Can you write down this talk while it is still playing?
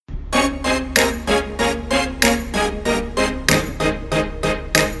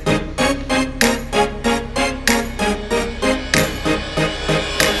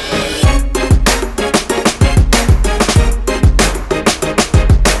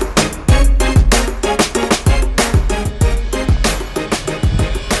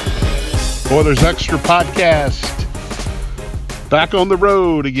Oilers Extra Podcast. Back on the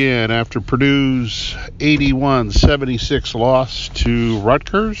road again after Purdue's 81-76 loss to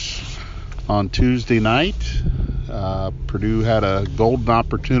Rutgers on Tuesday night. Purdue had a golden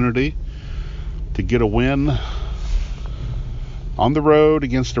opportunity to get a win on the road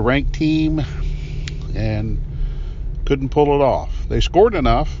against a ranked team and couldn't pull it off. They scored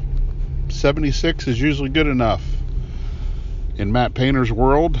enough. 76 is usually good enough in Matt Painter's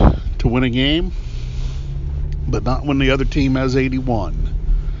world to win a game, but not when the other team has 81.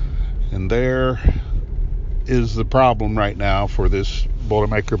 And there is the problem right now for this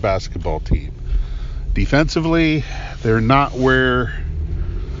Boilermaker basketball team. Defensively, they're not where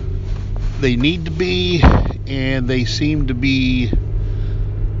they need to be, and they seem to be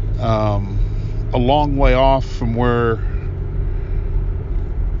a long way off from where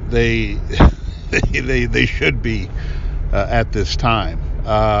they should be at this time.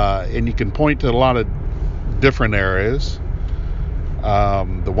 And you can point to a lot of different areas.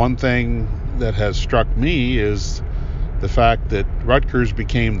 The one thing that has struck me is the fact that Rutgers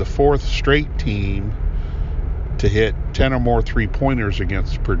became the fourth straight team to hit 10 or more three-pointers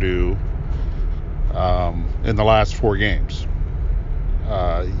against Purdue in the last four games.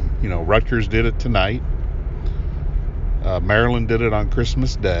 Rutgers did it tonight. Maryland did it on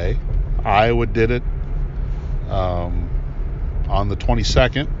Christmas Day. Iowa did it on the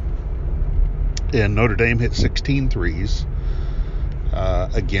 22nd. And Notre Dame hit 16 threes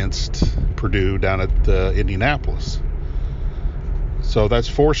against Purdue down at Indianapolis. So that's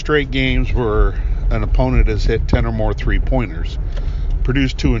four straight games where an opponent has hit 10 or more three-pointers.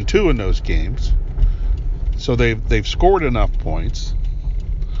 Purdue's 2-2 in those games. So they've scored enough points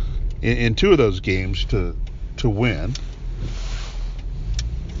in two of those games to win.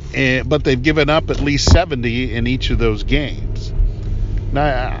 But they've given up at least 70 in each of those games.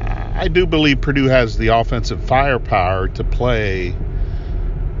 Now, I do believe Purdue has the offensive firepower to play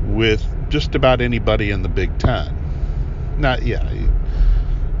with just about anybody in the Big Ten.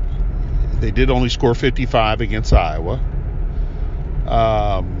 They did only score 55 against Iowa.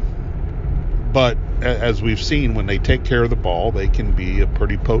 But as we've seen, when they take care of the ball, they can be a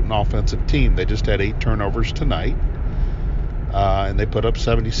pretty potent offensive team. They just had 8 turnovers tonight, and they put up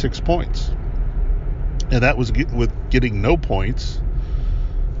 76 points. And that was with getting no points.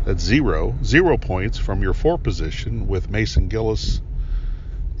 That's zero points from your 4 position with Mason Gillis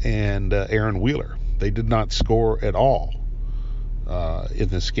and Aaron Wheeler. They did not score at all in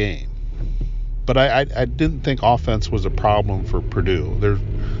this game. But I didn't think offense was a problem for Purdue. There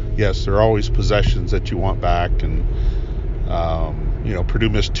are always possessions that you want back, and Purdue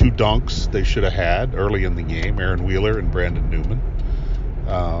missed 2 dunks they should have had early in the game, Aaron Wheeler and Brandon Newman.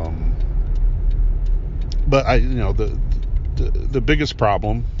 But the biggest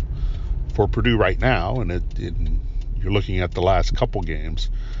problem for Purdue right now, and you're looking at the last couple games,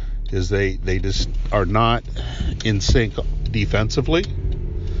 is they just are not in sync defensively.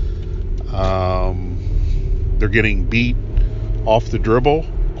 They're getting beat off the dribble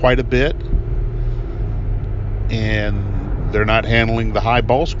quite a bit, and they're not handling the high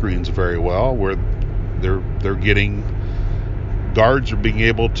ball screens very well, where they're getting guards are being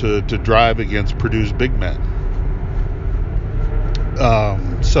able to drive against Purdue's big men.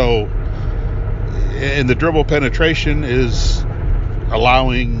 And the dribble penetration is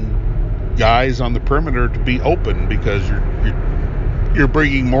allowing guys on the perimeter to be open because you're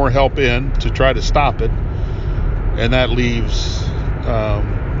bringing more help in to try to stop it, and that leaves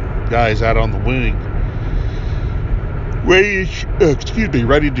guys out on the wing ready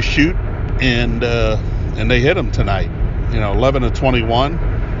to shoot, and they hit them tonight. 11 of 21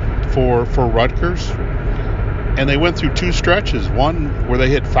 for Rutgers, and they went through 2 stretches. One where they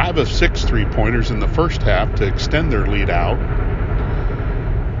hit 5 of 6 three-pointers in the first half to extend their lead out,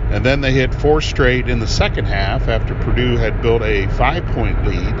 and then they hit 4 straight in the second half after Purdue had built a 5-point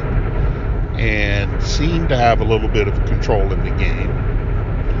lead and seemed to have a little bit of control in the game.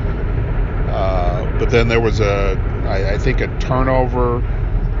 But then there was I think a turnover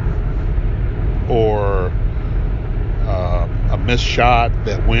or a missed shot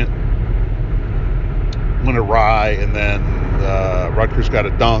that went awry, and then Rutgers got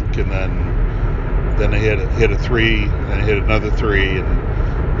a dunk, and then they hit a 3, and they hit another 3,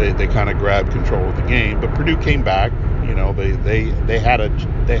 and they kind of grabbed control of the game. But Purdue came back. They had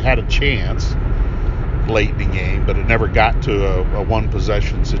a chance late in the game, but it never got to a one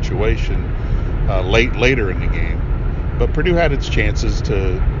possession situation later in the game. But Purdue had its chances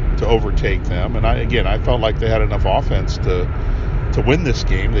to overtake them, and I felt like they had enough offense to win this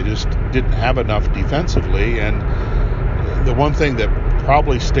game. They just didn't have enough defensively. And the one thing that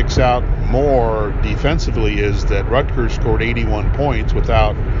probably sticks out more defensively is that Rutgers scored 81 points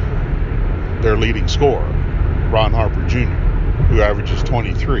without their leading scorer, Ron Harper Jr., who averages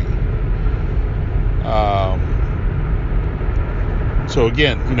 23. So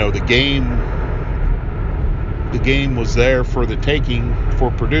again, the game was there for the taking for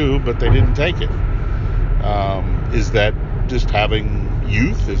Purdue, but they didn't take it. Is that just having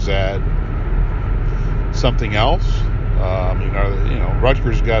youth? Is that something else?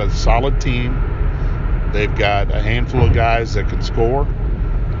 Rutgers got a solid team. They've got a handful of guys that can score,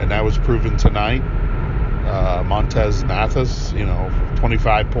 and that was proven tonight. Montez Mathis,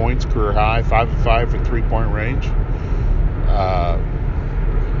 25 points, career high, 5 of 5 from 3-point range.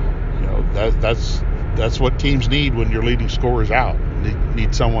 That's what teams need when your leading scorer is out. They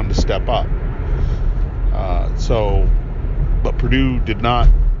need someone to step up. But Purdue did not,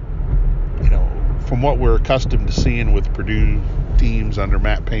 from what we're accustomed to seeing with Purdue teams under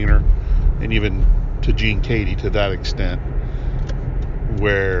Matt Painter, and even to Gene Cady to that extent,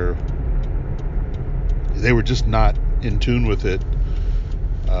 where they were just not in tune with it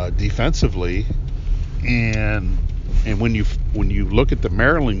defensively. And when you look at the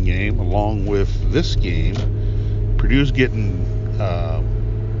Maryland game along with this game, Purdue's getting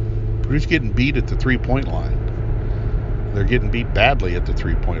beat at the 3-point line. They're getting beat badly at the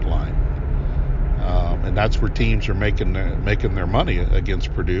 3-point line, and that's where teams are making their money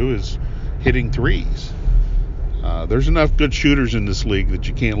against Purdue, is hitting threes. There's enough good shooters in this league that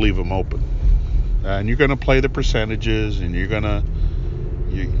you can't leave them open, and you're going to play the percentages, and you're going to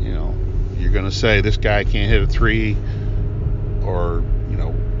say this guy can't hit a three, or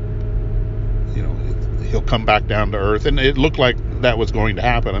he'll come back down to earth. And it looked like that was going to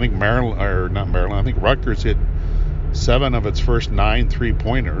happen. I think I think Rutgers hit 7 of its first 9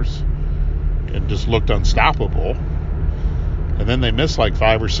 3-pointers and just looked unstoppable. And then they missed like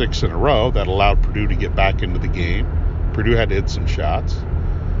 5 or 6 in a row. That allowed Purdue to get back into the game. Purdue had to hit some shots,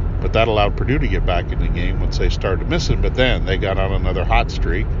 but that allowed Purdue to get back in the game once they started missing. But then they got on another hot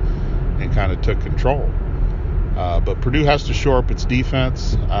streak and kind of took control. But Purdue has to shore up its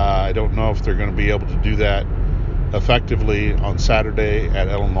defense. I don't know if they're going to be able to do that effectively on Saturday at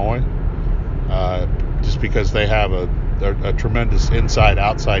Illinois, just because they have a tremendous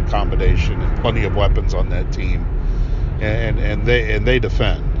inside-outside combination and plenty of weapons on that team, and they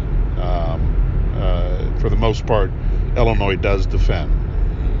defend. For the most part, Illinois does defend.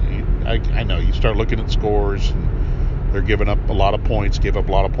 I know you start looking at scores, and they're giving up a lot of points. Gave up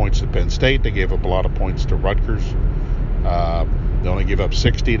a lot of points to Penn State. They gave up a lot of points to Rutgers. They only give up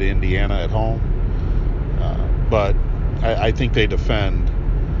 60 to Indiana at home. But I think they defend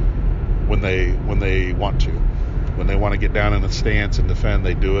when they want to. When they want to get down in a stance and defend,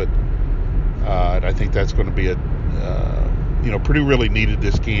 they do it. And I think that's going to be Purdue really needed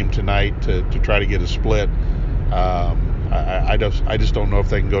this game tonight to try to get a split. I just don't know if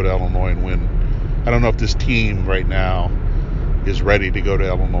they can go to Illinois and win. I don't know if this team right now is ready to go to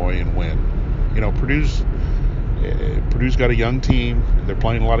Illinois and win. Purdue's got a young team. They're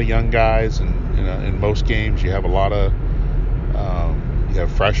playing a lot of young guys, and in most games you have a lot of you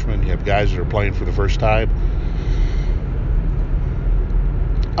have freshmen, you have guys that are playing for the first time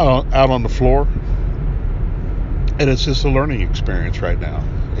out on the floor, and it's just a learning experience right now.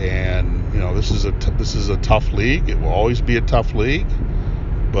 And this is a tough league. It will always be a tough league,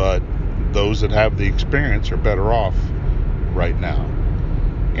 but those that have the experience are better off right now.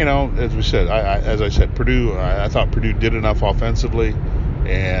 As we said, as I said, Purdue. I thought Purdue did enough offensively,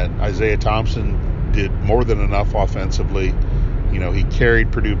 and Isaiah Thompson did more than enough offensively. He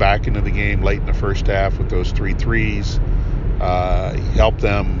carried Purdue back into the game late in the first half with those 3 threes. He helped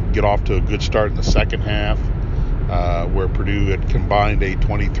them get off to a good start in the second half, where Purdue had combined a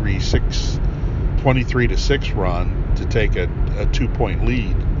 23-6 run to take a 2-point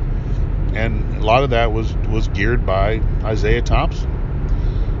lead. And a lot of that was geared by Isaiah Thompson.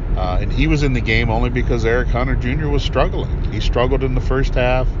 And he was in the game only because Eric Hunter Jr. was struggling. He struggled in the first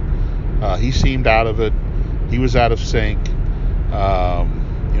half. He seemed out of it. He was out of sync.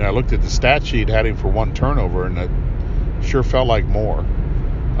 I looked at the stat sheet, had him for 1 turnover, and it sure felt like more.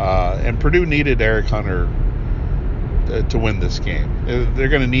 And Purdue needed Eric Hunter to win this game. They're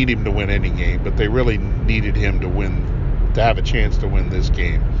going to need him to win any game, but they really needed him to have a chance to win this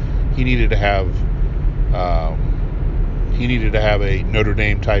game. He needed to have a Notre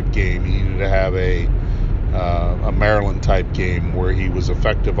Dame type game. He needed to have a Maryland type game where he was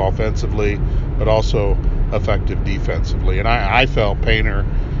effective offensively, but also effective defensively. And I felt Painter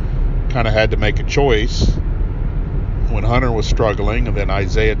kind of had to make a choice when Hunter was struggling, and then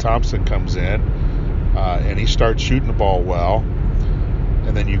Isaiah Thompson comes in and he starts shooting the ball well.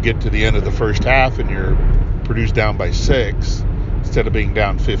 and then you get to the end of the first half and you're Purdue's down by 6. Instead of being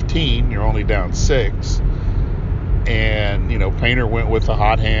down 15, you're only down 6. And, Painter went with a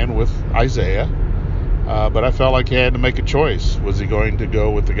hot hand with Isaiah. But I felt like he had to make a choice. Was he going to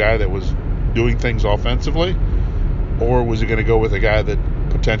go with the guy that was doing things offensively? Or was he going to go with a guy that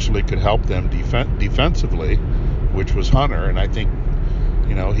potentially could help them defensively, which was Hunter? And I think,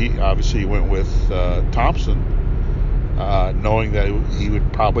 he obviously went with Thompson, knowing that he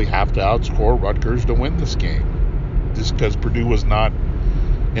would probably have to outscore Rutgers to win this game. Just because Purdue was not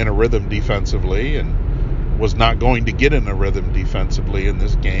in a rhythm defensively and was not going to get in a rhythm defensively in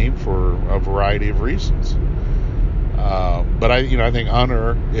this game for a variety of reasons. But I think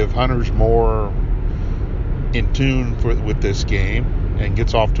if Hunter's more in tune with this game and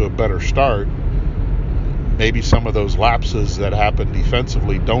gets off to a better start, maybe some of those lapses that happen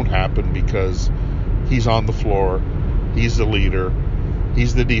defensively don't happen because he's on the floor, he's the leader,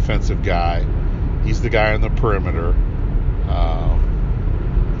 he's the defensive guy, he's the guy on the perimeter,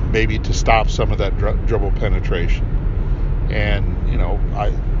 maybe to stop some of that dribble penetration. And,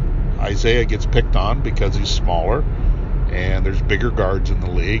 Isaiah gets picked on because he's smaller and there's bigger guards in the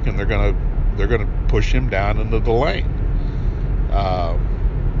league, and they're gonna push him down into the lane.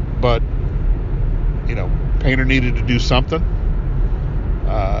 But Painter needed to do something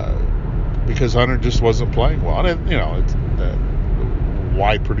because Hunter just wasn't playing well. And it's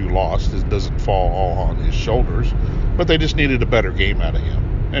why Purdue lost doesn't fall all on his shoulders, but they just needed a better game out of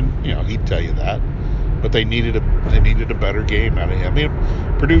him. And he'd tell you that. But they needed a better game out of him. I mean,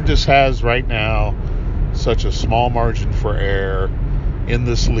 Purdue just has right now such a small margin for error in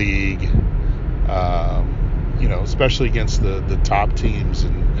this league. Especially against the top teams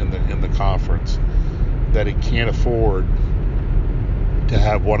in the conference, that it can't afford to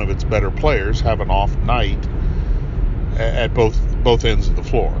have one of its better players have an off night at both ends of the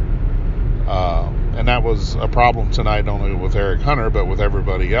floor. And that was a problem tonight, not only with Eric Hunter, but with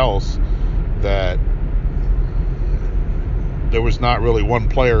everybody else, that there was not really one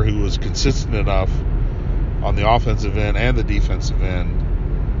player who was consistent enough on the offensive end and the defensive end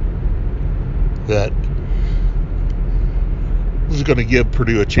that was going to give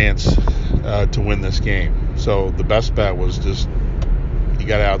Purdue a chance to win this game. So the best bet was just you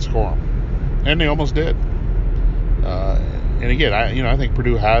got to outscore them, and they almost did. And again, I think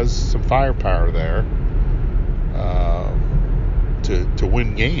Purdue has some firepower there to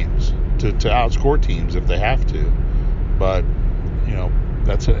win games, to outscore teams if they have to. But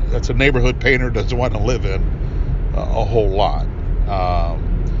that's a neighborhood Painter doesn't want to live in a whole lot.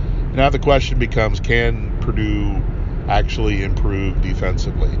 Now the question becomes, can Purdue actually improve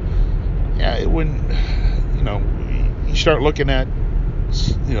defensively? Yeah, when you start looking at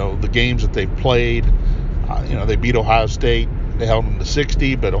the games that they've played, they beat Ohio State. They held them to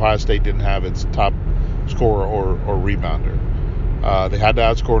 60, but Ohio State didn't have its top scorer or rebounder. They had to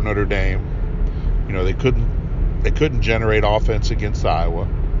outscore Notre Dame. They couldn't generate offense against Iowa,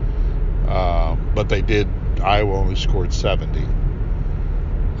 but they did. Iowa only scored 70.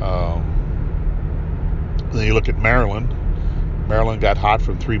 Then you look at Maryland. Maryland got hot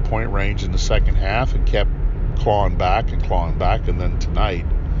from three-point range in the second half and kept clawing back, and then tonight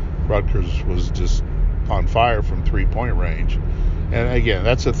Rutgers was just on fire from three-point range. And again,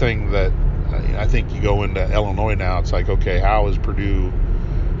 that's the thing that I think you go into Illinois now, it's like, okay, how is Purdue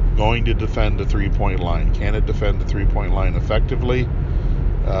going to defend the three-point line? Can it defend the three-point line effectively?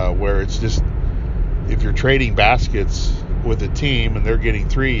 Where it's just, if you're trading baskets with a team and they're getting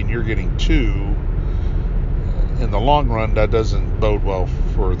 3 and you're getting 2, in the long run, that doesn't bode well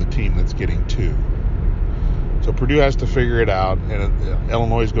for the team that's getting 2. So Purdue has to figure it out, and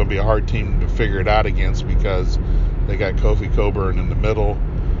Illinois is going to be a hard team to figure it out against because they got Kofi Coburn in the middle,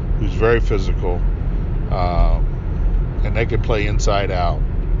 who's very physical, and they can play inside out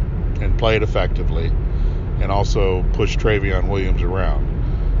and play it effectively, and also push Travion Williams around.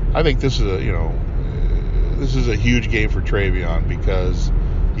 I think this is a huge game for Travion because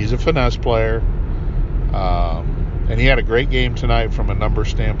he's a finesse player, and he had a great game tonight from a number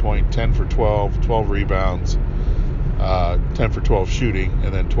standpoint: 10 for 12, 12 rebounds, 10 for 12 shooting,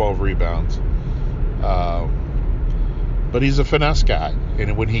 and then 12 rebounds. But he's a finesse guy,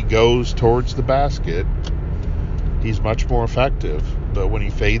 and when he goes towards the basket, he's much more effective. But when he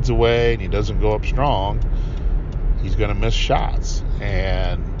fades away and he doesn't go up strong, he's going to miss shots.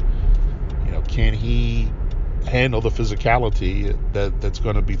 And can he handle the physicality that's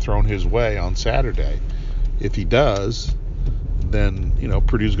going to be thrown his way on Saturday? If he does, then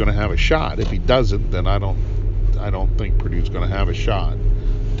Purdue's going to have a shot. If he doesn't, then I don't think Purdue's going to have a shot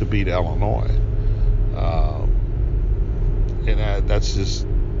to beat Illinois. and that's just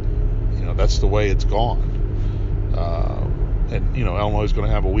that's the way it's gone. And Illinois is going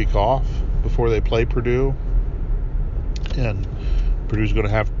to have a week off before they play Purdue, and Purdue's going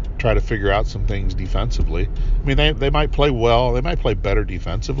to have to try to figure out some things defensively. I mean, they might play well, they might play better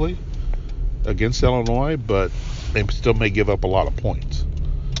defensively against Illinois, but they still may give up a lot of points.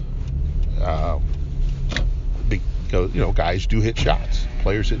 Because guys do hit shots.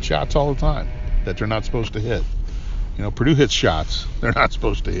 Players hit shots all the time that they're not supposed to hit. Purdue hits shots they're not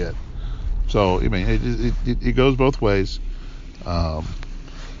supposed to hit. So I mean, it goes both ways.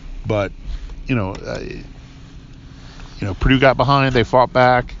 But Purdue got behind. They fought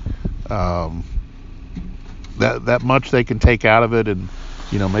back. That much they can take out of it, and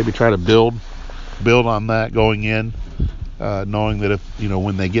maybe try to build on that going in, knowing that if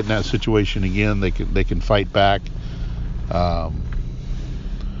when they get in that situation again, they can fight back.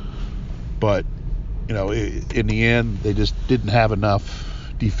 But in the end, they just didn't have enough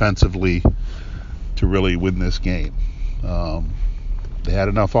defensively to really win this game. They had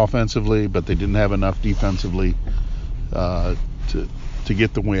enough offensively, but they didn't have enough defensively to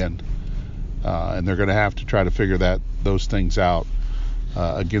get the win. And they're going to have to try to figure those things out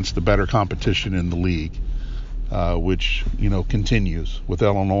against the better competition in the league, which continues with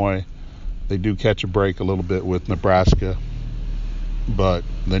Illinois. They do catch a break a little bit with Nebraska, but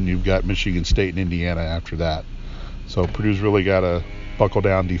then you've got Michigan State and Indiana after that. So Purdue's really got to buckle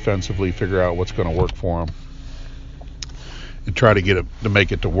down defensively, figure out what's going to work for them, and try to get it to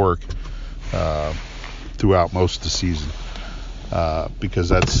make it to work throughout most of the season. Because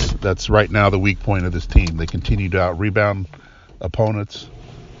that's right now the weak point of this team. They continue to out-rebound opponents.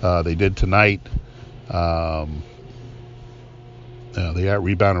 They did tonight. They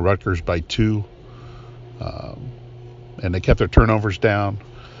out-rebounded Rutgers by 2. And they kept their turnovers down.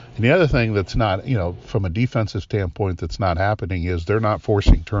 And the other thing that's not, from a defensive standpoint that's not happening is they're not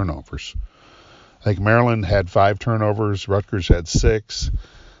forcing turnovers. I think Maryland had 5 turnovers. Rutgers had 6.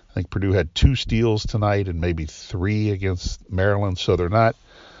 I think Purdue had 2 steals tonight and maybe 3 against Maryland. So they're not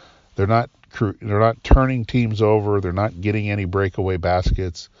turning teams over. They're not getting any breakaway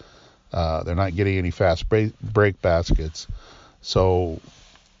baskets. They're not getting any fast break baskets. So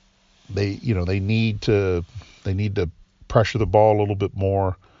they need to pressure the ball a little bit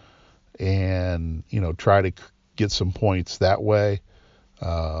more and try to get some points that way,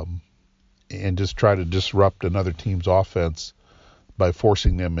 and just try to disrupt another team's offense by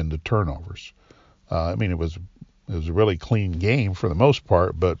forcing them into turnovers. I mean, it was a really clean game for the most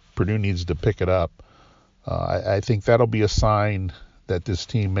part, but Purdue needs to pick it up. I think that'll be a sign that this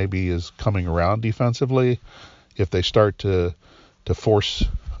team maybe is coming around defensively if they start to force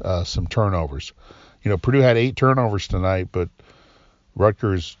some turnovers. Purdue had 8 turnovers tonight, but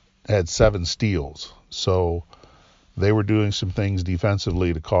Rutgers had 7 steals. So they were doing some things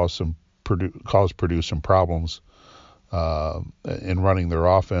defensively to cause Purdue some problems in running their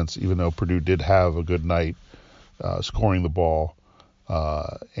offense, even though Purdue did have a good night scoring the ball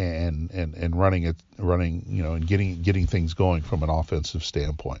and running and getting things going from an offensive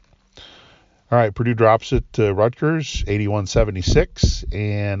standpoint. All right, Purdue drops it to Rutgers, 81-76,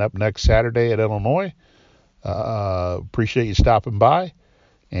 and up next Saturday at Illinois. Appreciate you stopping by,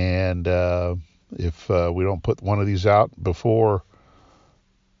 and if we don't put one of these out before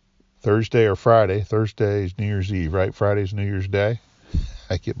Thursday or Friday, Thursday's New Year's Eve, right? Friday's New Year's Day.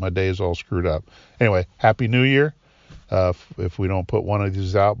 I get my days all screwed up. Anyway, Happy New Year. If we don't put one of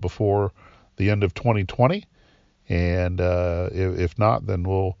these out before the end of 2020, and if not, then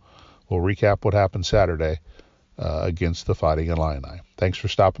we'll recap what happened Saturday against the Fighting Illini. Thanks for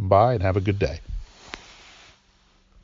stopping by, and have a good day.